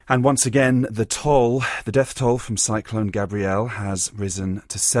And once again, the death toll from Cyclone Gabrielle has risen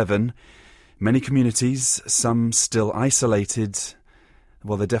to 7. Many communities, some still isolated,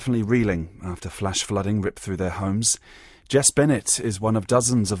 well, they're definitely reeling after flash flooding ripped through their homes. Jess Bennett is one of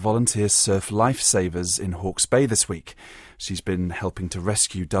dozens of volunteer surf lifesavers in Hawke's Bay this week. She's been helping to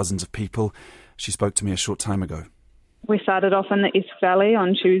rescue dozens of people. She spoke to me a short time ago. We started off in the Esk Valley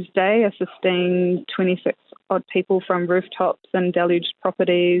on Tuesday, assisting 26 odd people from rooftops and deluged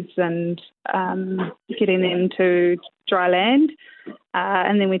properties and getting them to dry land.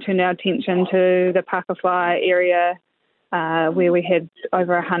 And then we turned our attention to the Pakawhai area where we had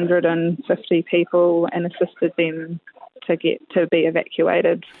over 150 people and assisted them to be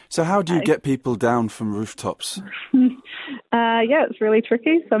evacuated. So how do you get people down from rooftops? It's really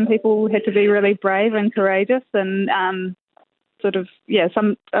tricky. Some people had to be really brave and courageous, and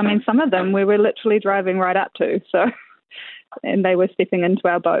some of them we were literally driving right up to. So, and they were stepping into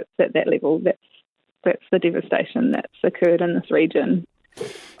our boats at that level. That's the devastation that's occurred in this region.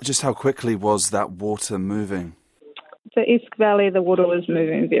 Just how quickly was that water moving? The Esk Valley, the water was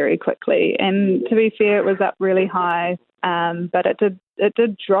moving very quickly, and to be fair, it was up really high, but it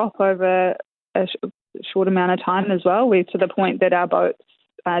did drop over a short amount of time as well. To the point that our boats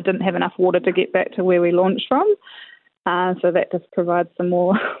didn't have enough water to get back to where we launched from, so that just provides some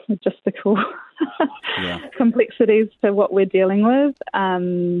more logistical complexities to what we're dealing with.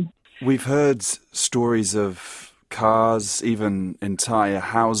 We've heard stories of cars, even entire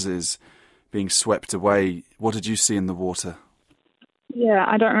houses being swept away. What did you see in the water? Yeah,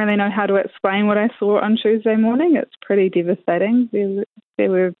 I don't really know how to explain what I saw on Tuesday morning. It's pretty devastating. There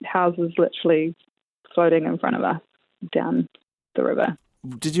were houses literally floating in front of us down the river.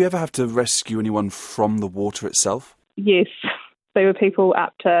 Did you ever have to rescue anyone from the water itself? Yes, there were people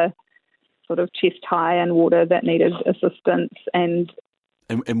up to sort of chest high in water that needed assistance. And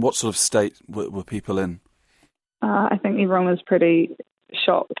in what sort of state were people in? I think everyone was pretty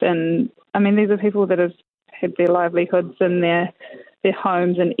shocked. And I mean, these are people that have had their livelihoods and their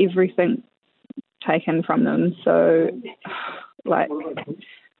homes and everything taken from them. So,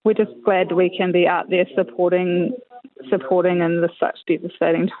 we're just glad we can be out there supporting in such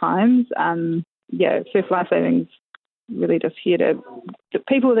devastating times. Surf Life Saving's really just here to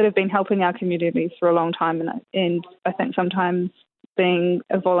people that have been helping our communities for a long time, and I think sometimes being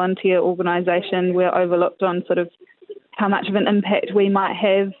a volunteer organisation, we're overlooked on sort of how much of an impact we might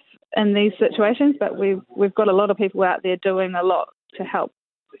have in these situations, but we've got a lot of people out there doing a lot to help,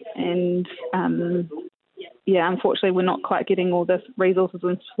 and unfortunately we're not quite getting all the resources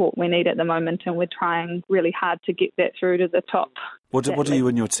and support we need at the moment, and we're trying really hard to get that through to the top. What do you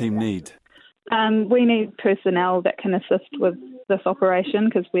and your team need? We need personnel that can assist with this operation,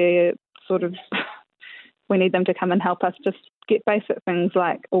 because we need them to come and help us just get basic things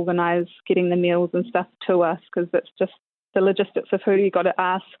like organise getting the meals and stuff to us, because it's just the logistics of who you got to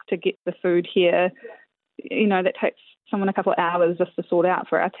ask to get the food here. You know, that takes someone a couple of hours just to sort out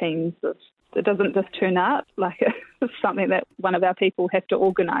for our teams. It doesn't just turn up. It's something that one of our people have to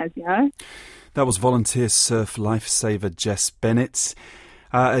organise, you know. That was volunteer surf lifesaver Jess Bennett.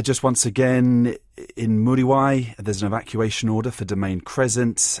 Just once again, in Muriwai, there's an evacuation order for Domain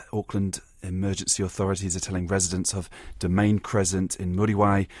Crescent. Auckland emergency authorities are telling residents of Domain Crescent in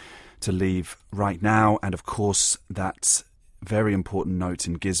Muriwai to leave right now. And of course, that very important note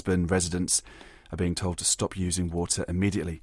in Gisborne, residents are being told to stop using water immediately.